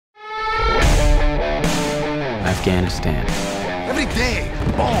Afghanistan. Every day,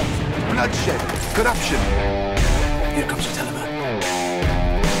 bombs, bloodshed, corruption. Here comes the Taliban.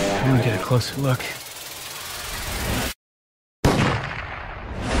 I want to get a closer look.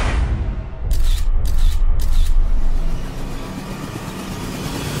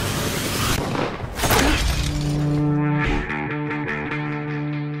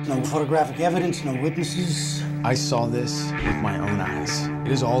 No photographic evidence, no witnesses. I saw this with my own eyes.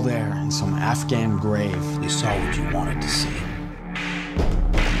 It is all there in some Afghan grave. You saw what you wanted to see.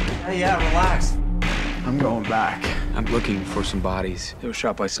 Hey, yeah, relax. I'm going back. I'm looking for some bodies. They were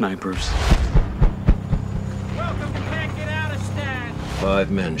shot by snipers. Welcome to Can't Get Out of Stan. 5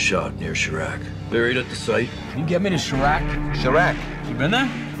 men shot near Chirac. Buried at the site. Can you get me to Chirac? Chirac. You been there?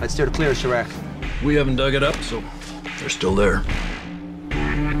 I'd steer clear of Chirac. We haven't dug it up, so they're still there.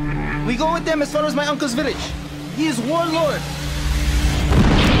 We go with them as far as my uncle's village. He is warlord.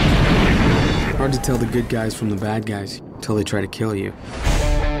 Hard to tell the good guys from the bad guys until they try to kill you.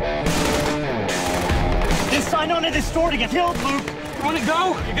 They signed on to this store to get killed, Luke. You want to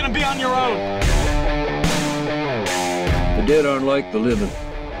go? You're going to be on your own. The dead aren't like the living.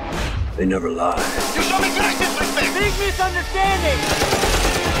 They never lie. You show me great disrespect! Big misunderstanding.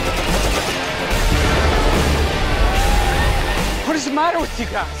 What is the matter with you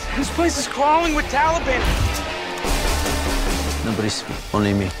guys? This place is crawling with Taliban. Nobody's,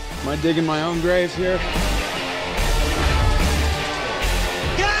 only me. Am I digging my own grave here?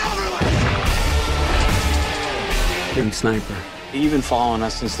 Get out of the way! You're the sniper. You've been following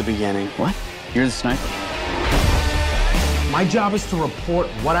us since the beginning. What? You're the sniper. My job is to report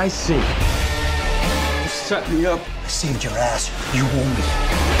what I see. You set me up. I saved your ass. You owe me.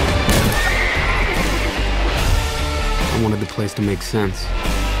 I wanted the place to make sense.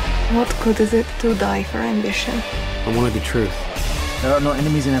 What good is it to die for ambition? I wanted the truth. There are no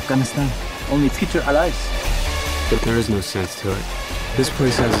enemies in Afghanistan. Only future allies. But there is no sense to it. This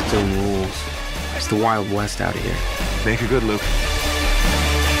place has its own rules. It's the Wild West out here. Make it good, Luke.